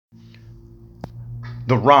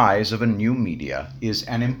The rise of a new media is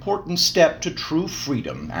an important step to true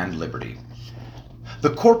freedom and liberty.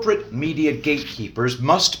 The corporate media gatekeepers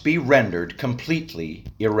must be rendered completely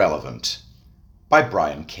irrelevant. By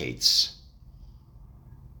Brian Cates.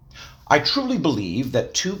 I truly believe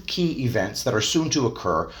that two key events that are soon to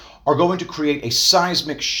occur are going to create a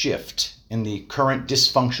seismic shift in the current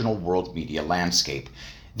dysfunctional world media landscape.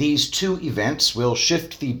 These two events will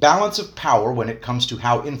shift the balance of power when it comes to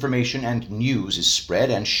how information and news is spread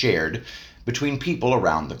and shared between people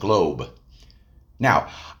around the globe. Now,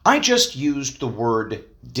 I just used the word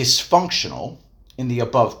dysfunctional in the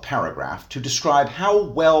above paragraph to describe how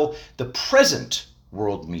well the present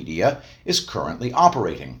world media is currently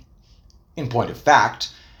operating. In point of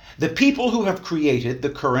fact, the people who have created the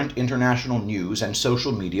current international news and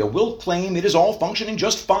social media will claim it is all functioning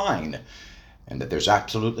just fine, and that there's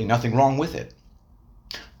absolutely nothing wrong with it.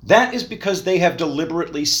 That is because they have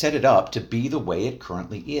deliberately set it up to be the way it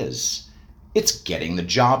currently is. It's getting the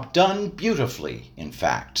job done beautifully, in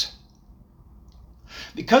fact.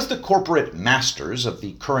 Because the corporate masters of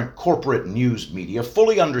the current corporate news media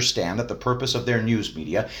fully understand that the purpose of their news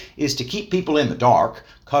media is to keep people in the dark,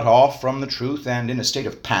 cut off from the truth, and in a state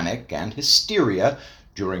of panic and hysteria,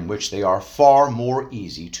 during which they are far more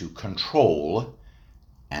easy to control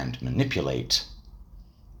and manipulate.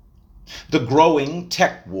 The growing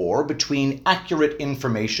tech war between accurate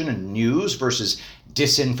information and news versus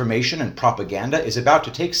disinformation and propaganda is about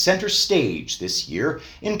to take center stage this year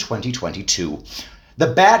in 2022. The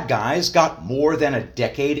bad guys got more than a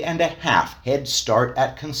decade and a half head start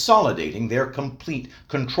at consolidating their complete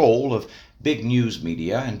control of big news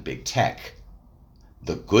media and big tech.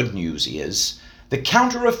 The good news is the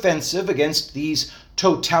counteroffensive against these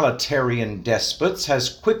totalitarian despots has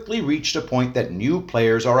quickly reached a point that new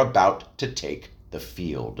players are about to take the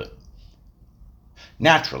field.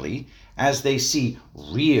 Naturally, as they see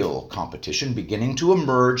real competition beginning to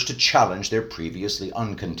emerge to challenge their previously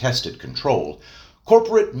uncontested control,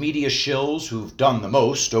 corporate media shills who've done the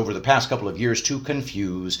most over the past couple of years to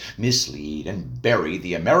confuse, mislead, and bury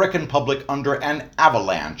the American public under an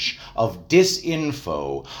avalanche of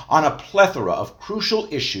disinfo on a plethora of crucial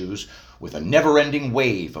issues with a never-ending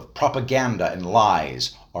wave of propaganda and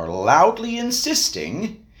lies are loudly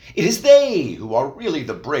insisting it is they who are really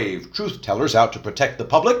the brave truth-tellers out to protect the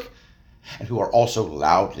public, and who are also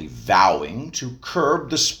loudly vowing to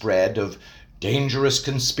curb the spread of dangerous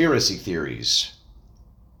conspiracy theories.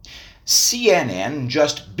 CNN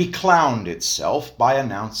just beclowned itself by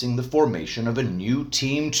announcing the formation of a new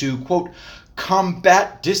team to, quote,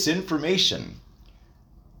 combat disinformation.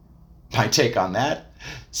 My take on that?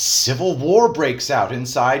 Civil war breaks out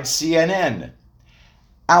inside CNN.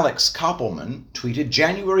 Alex Koppelman tweeted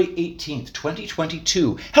January 18th,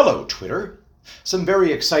 2022, "Hello, Twitter. Some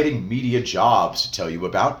very exciting media jobs to tell you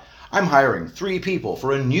about. I'm hiring 3 people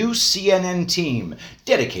for a new CNN team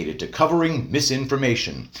dedicated to covering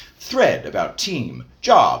misinformation. Thread about team,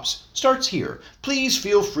 jobs, starts here. Please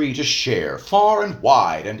feel free to share far and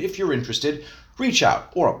wide, and if you're interested, reach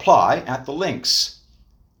out or apply at the links."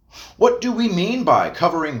 What do we mean by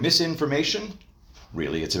covering misinformation?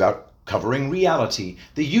 Really, it's about covering reality,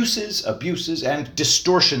 the uses, abuses, and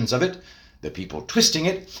distortions of it, the people twisting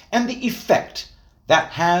it, and the effect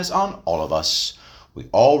that has on all of us. We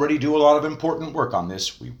already do a lot of important work on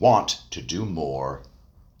this. We want to do more.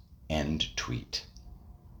 End tweet.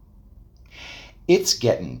 It's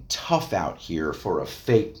getting tough out here for a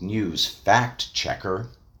fake news fact checker.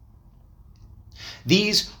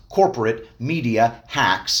 These corporate media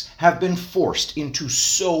hacks have been forced into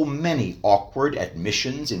so many awkward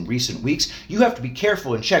admissions in recent weeks, you have to be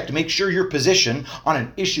careful and check to make sure your position on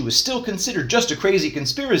an issue is still considered just a crazy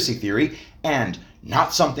conspiracy theory and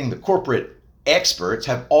not something the corporate experts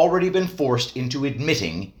have already been forced into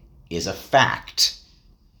admitting is a fact.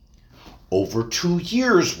 Over 2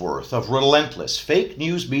 years' worth of relentless fake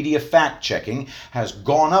news media fact-checking has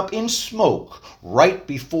gone up in smoke right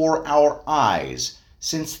before our eyes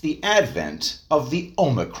since the advent of the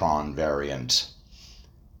Omicron variant.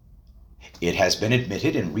 It has been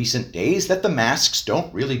admitted in recent days that the masks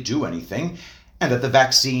don't really do anything, and that the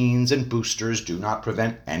vaccines and boosters do not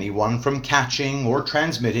prevent anyone from catching or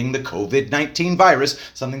transmitting the COVID-19 virus,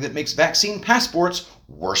 something that makes vaccine passports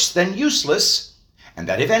worse than useless, and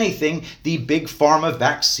that, if anything, the big pharma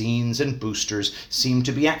vaccines and boosters seem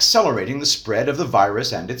to be accelerating the spread of the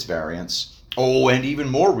virus and its variants. Oh, and even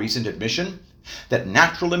more recent admission, that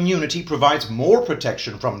natural immunity provides more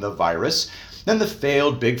protection from the virus than the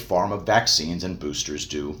failed big pharma vaccines and boosters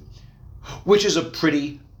do. Which is a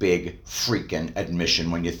pretty big freaking admission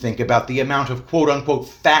when you think about the amount of quote-unquote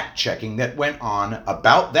fact-checking that went on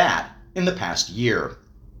about that in the past year.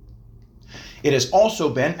 It has also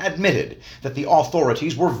been admitted that the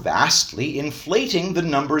authorities were vastly inflating the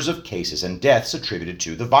numbers of cases and deaths attributed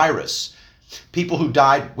to the virus. People who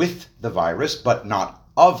died with the virus, but not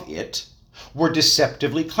of it, were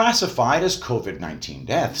deceptively classified as COVID-19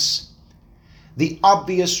 deaths. The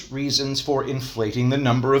obvious reasons for inflating the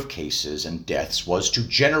number of cases and deaths was to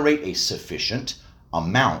generate a sufficient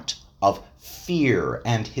amount of fear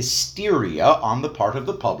and hysteria on the part of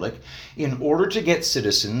the public in order to get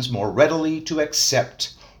citizens more readily to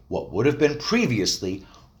accept what would have been previously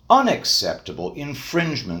unacceptable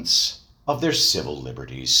infringements of their civil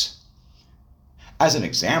liberties. As an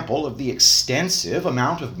example of the extensive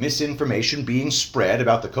amount of misinformation being spread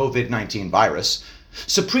about the COVID-19 virus,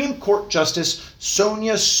 Supreme Court Justice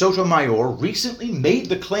Sonia Sotomayor recently made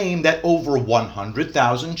the claim that over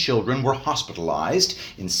 100,000 children were hospitalized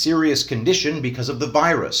in serious condition because of the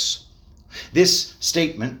virus. This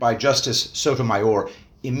statement by Justice Sotomayor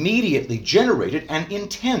immediately generated an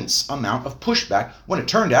intense amount of pushback when it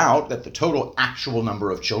turned out that the total actual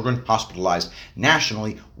number of children hospitalized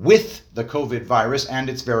nationally with the COVID virus and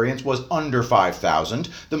its variants was under 5,000,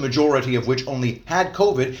 the majority of which only had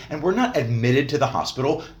COVID and were not admitted to the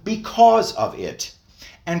hospital because of it.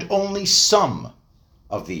 And only some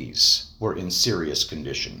of these were in serious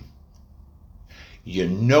condition. You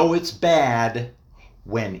know it's bad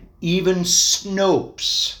when even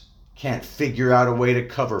Snopes can't figure out a way to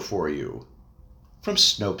cover for you. From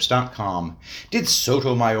Snopes.com. Did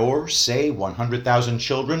Sotomayor say 100,000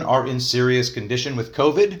 children are in serious condition with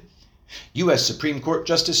COVID? U.S. Supreme Court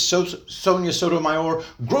Justice Sonia Sotomayor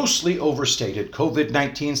grossly overstated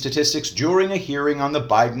COVID-19 statistics during a hearing on the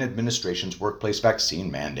Biden administration's workplace vaccine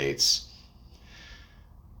mandates.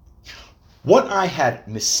 What I had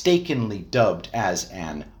mistakenly dubbed as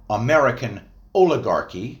an American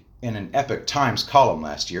oligarchy in an Epoch Times column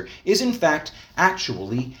last year is in fact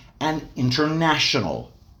actually an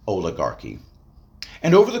international oligarchy.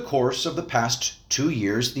 And over the course of the past 2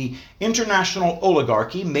 years, the international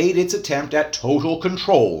oligarchy made its attempt at total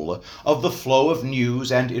control of the flow of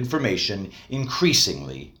news and information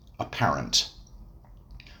increasingly apparent.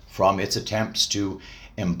 From its attempts to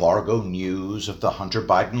embargo news of the Hunter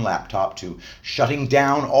Biden laptop, to shutting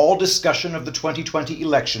down all discussion of the 2020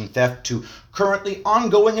 election theft, to currently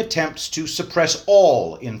ongoing attempts to suppress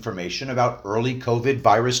all information about early COVID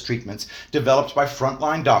virus treatments developed by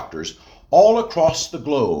frontline doctors, all across the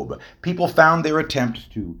globe, people found their attempts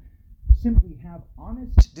to simply have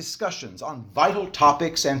honest discussions on vital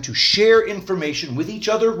topics and to share information with each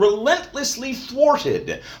other relentlessly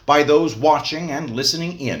thwarted by those watching and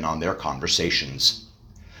listening in on their conversations.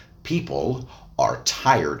 People are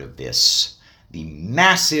tired of this. The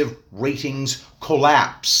massive ratings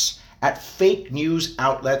collapse at fake news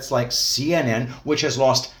outlets like CNN, which has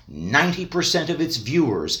lost 90% of its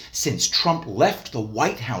viewers since Trump left the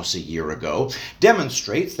White House a year ago,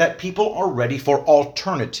 demonstrates that people are ready for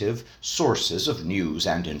alternative sources of news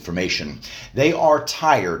and information. They are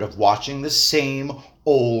tired of watching the same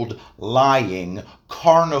old, lying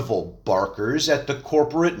carnival barkers at the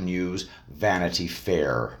corporate news Vanity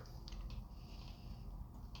Fair.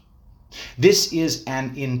 This is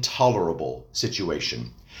an intolerable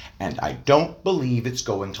situation, and I don't believe it's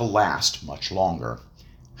going to last much longer.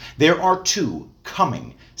 There are two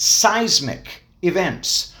coming seismic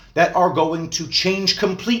events that are going to change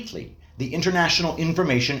completely the international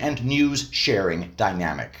information and news sharing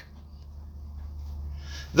dynamic.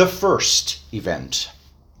 The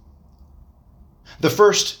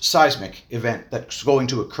first seismic event that's going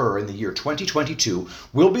to occur in the year 2022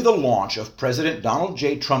 will be the launch of President Donald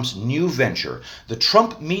J. Trump's new venture, the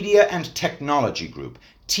Trump Media and Technology Group,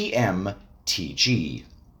 TMTG.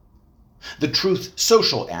 The Truth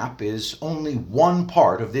Social app is only one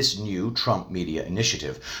part of this new Trump Media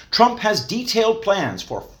initiative. Trump has detailed plans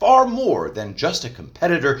for far more than just a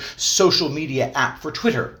competitor social media app for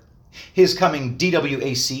Twitter. His coming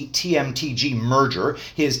DWAC-TMTG merger,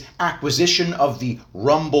 his acquisition of the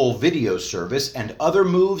Rumble video service, and other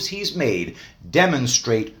moves he's made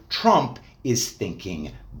demonstrate Trump is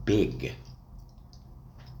thinking big.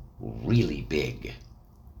 Really big.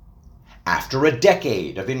 After a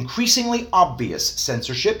decade of increasingly obvious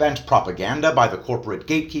censorship and propaganda by the corporate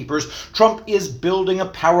gatekeepers, Trump is building a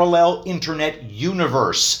parallel internet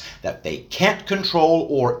universe that they can't control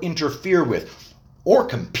or interfere with or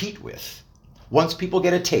compete with once people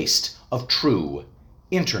get a taste of true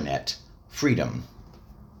internet freedom.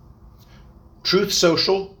 Truth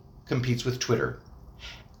Social competes with Twitter.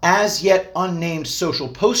 As yet unnamed social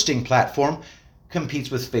posting platform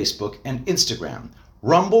competes with Facebook and Instagram.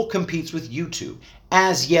 Rumble competes with YouTube.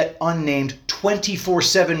 As yet unnamed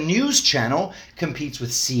 24/7 news channel competes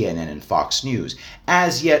with CNN and Fox News.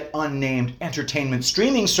 As yet unnamed entertainment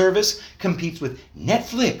streaming service competes with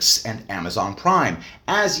Netflix and Amazon Prime.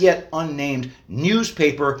 As yet unnamed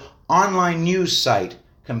newspaper online news site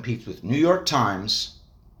competes with New York Times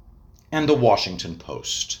and the Washington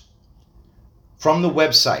Post. From the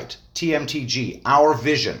website TMTG, Our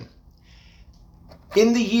Vision.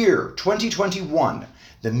 In the year 2021,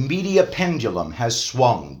 the media pendulum has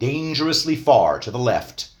swung dangerously far to the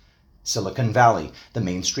left. Silicon Valley, the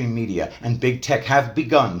mainstream media, and big tech have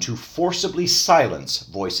begun to forcibly silence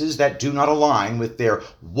voices that do not align with their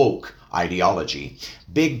woke ideology.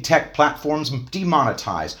 Big tech platforms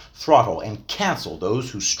demonetize, throttle, and cancel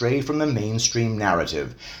those who stray from the mainstream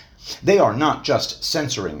narrative. They are not just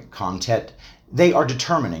censoring content, they are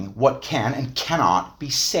determining what can and cannot be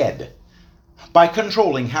said. By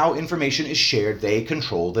controlling how information is shared, they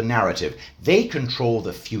control the narrative. They control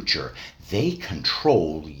the future. They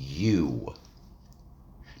control you.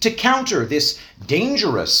 To counter this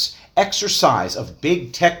dangerous exercise of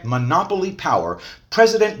big tech monopoly power,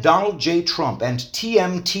 President Donald J. Trump and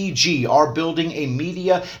TMTG are building a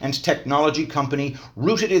media and technology company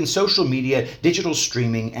rooted in social media, digital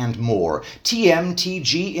streaming, and more.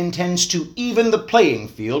 TMTG intends to even the playing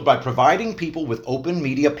field by providing people with open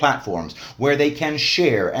media platforms where they can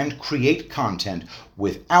share and create content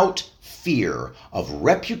without fear of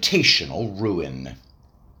reputational ruin.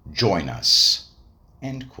 Join us.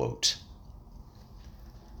 End quote.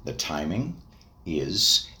 The timing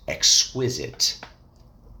is exquisite.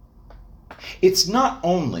 It's not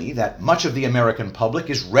only that much of the American public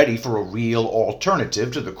is ready for a real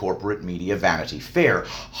alternative to the corporate media Vanity Fair.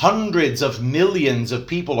 Hundreds of millions of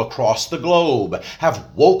people across the globe have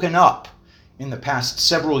woken up in the past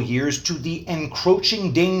several years to the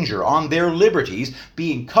encroaching danger on their liberties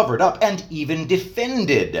being covered up and even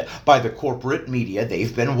defended by the corporate media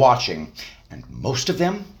they've been watching. And most of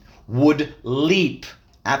them would leap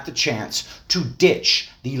at the chance to ditch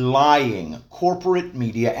the lying corporate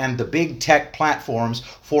media and the big tech platforms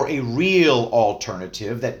for a real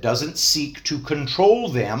alternative that doesn't seek to control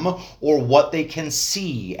them or what they can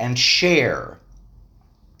see and share.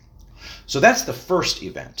 So that's the first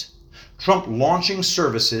event. Trump launching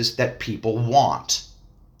services that people want.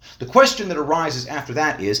 The question that arises after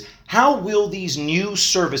that is, how will these new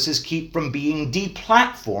services keep from being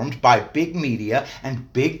deplatformed by big media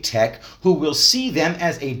and big tech who will see them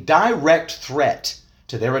as a direct threat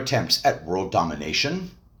to their attempts at world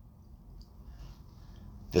domination?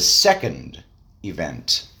 The second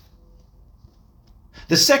event.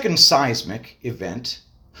 The second seismic event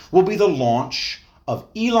will be the launch of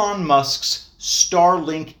Elon Musk's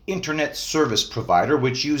Starlink internet service provider,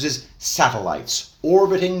 which uses satellites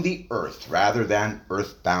orbiting the Earth rather than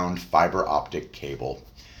earthbound fiber optic cable.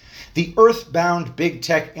 The earthbound big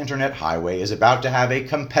tech internet highway is about to have a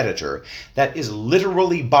competitor that is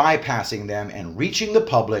literally bypassing them and reaching the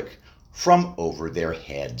public from over their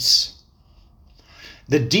heads.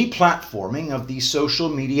 The deplatforming of the social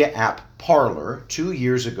media app Parler 2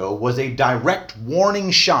 years ago was a direct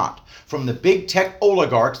warning shot from the big tech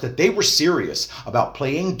oligarchs that they were serious about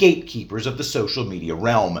playing gatekeepers of the social media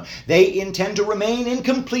realm. They intend to remain in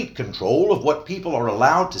complete control of what people are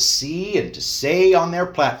allowed to see and to say on their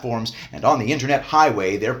platforms and on the internet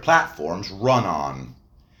highway their platforms run on.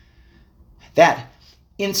 That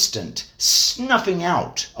instant snuffing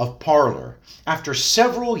out of Parler after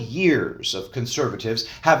several years of conservatives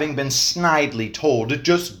having been snidely told to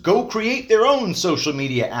just go create their own social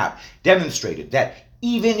media app demonstrated that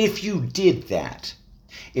even if you did that,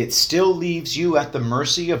 it still leaves you at the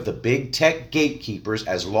mercy of the big tech gatekeepers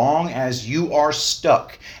as long as you are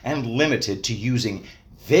stuck and limited to using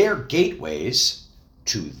their gateways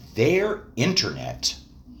to their internet.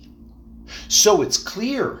 So it's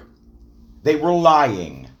clear they were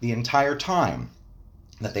lying the entire time,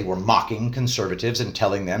 that they were mocking conservatives and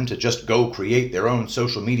telling them to just go create their own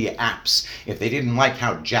social media apps if they didn't like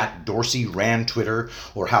how Jack Dorsey ran Twitter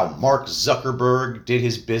or how Mark Zuckerberg did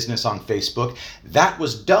his business on Facebook. That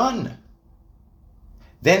was done.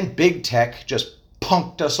 Then big tech just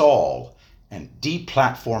punked us all and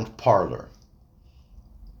deplatformed Parler.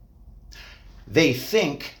 They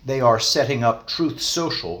think they are setting up Truth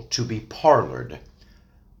Social to be parlored,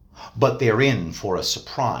 but they're in for a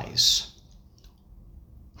surprise.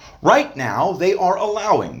 Right now, they are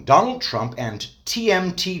allowing Donald Trump and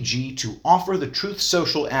TMTG to offer the Truth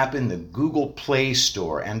Social app in the Google Play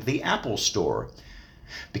Store and the Apple Store,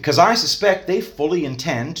 because I suspect they fully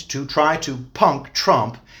intend to try to punk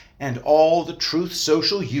Trump and all the Truth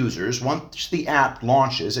Social users once the app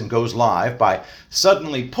launches and goes live by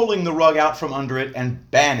suddenly pulling the rug out from under it and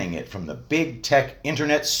banning it from the big tech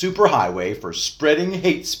internet superhighway for spreading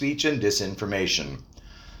hate speech and disinformation.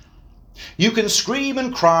 You can scream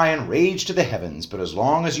and cry and rage to the heavens, but as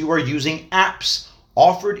long as you are using apps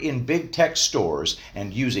offered in big tech stores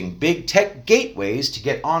and using big tech gateways to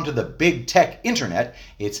get onto the big tech internet,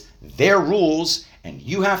 it's their rules and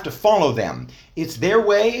you have to follow them. It's their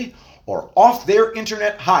way or off their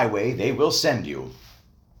internet highway they will send you.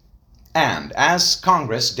 And as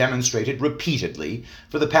Congress demonstrated repeatedly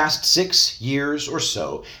for the past 6 years or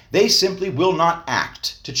so, they simply will not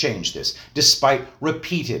act to change this. Despite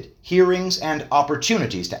repeated hearings and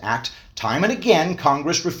opportunities to act, time and again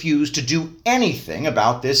Congress refused to do anything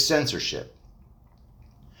about this censorship.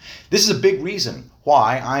 This is a big reason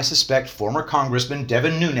why I suspect former Congressman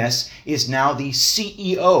Devin Nunes is now the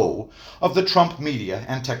CEO of the Trump Media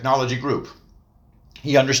and Technology Group.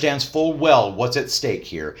 He understands full well what's at stake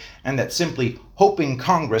here, and that simply hoping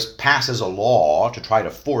Congress passes a law to try to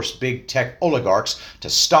force big tech oligarchs to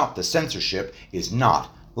stop the censorship is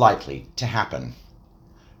not likely to happen.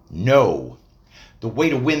 No. The way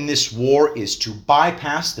to win this war is to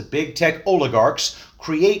bypass the big tech oligarchs,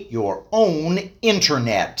 create your own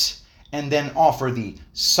internet, and then offer the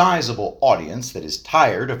sizable audience that is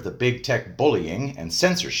tired of the big tech bullying and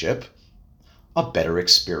censorship a better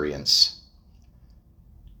experience.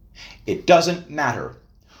 It doesn't matter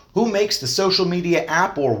who makes the social media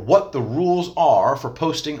app or what the rules are for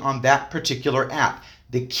posting on that particular app.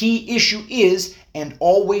 The key issue is, and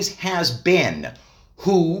always has been,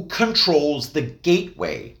 who controls the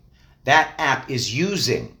gateway that app is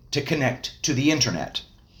using to connect to the internet.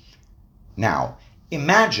 Now,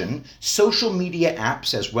 imagine social media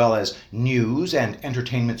apps as well as news and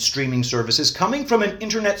entertainment streaming services coming from an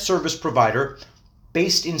internet service provider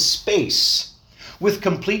based in space, with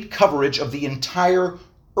complete coverage of the entire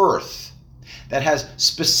Earth, that has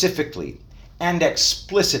specifically and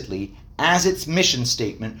explicitly as its mission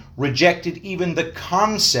statement rejected even the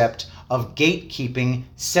concept of gatekeeping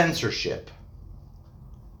censorship.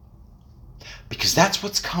 Because that's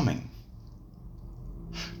what's coming.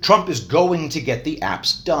 Trump is going to get the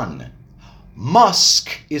apps done. Musk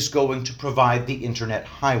is going to provide the internet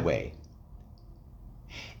highway.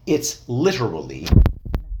 It's literally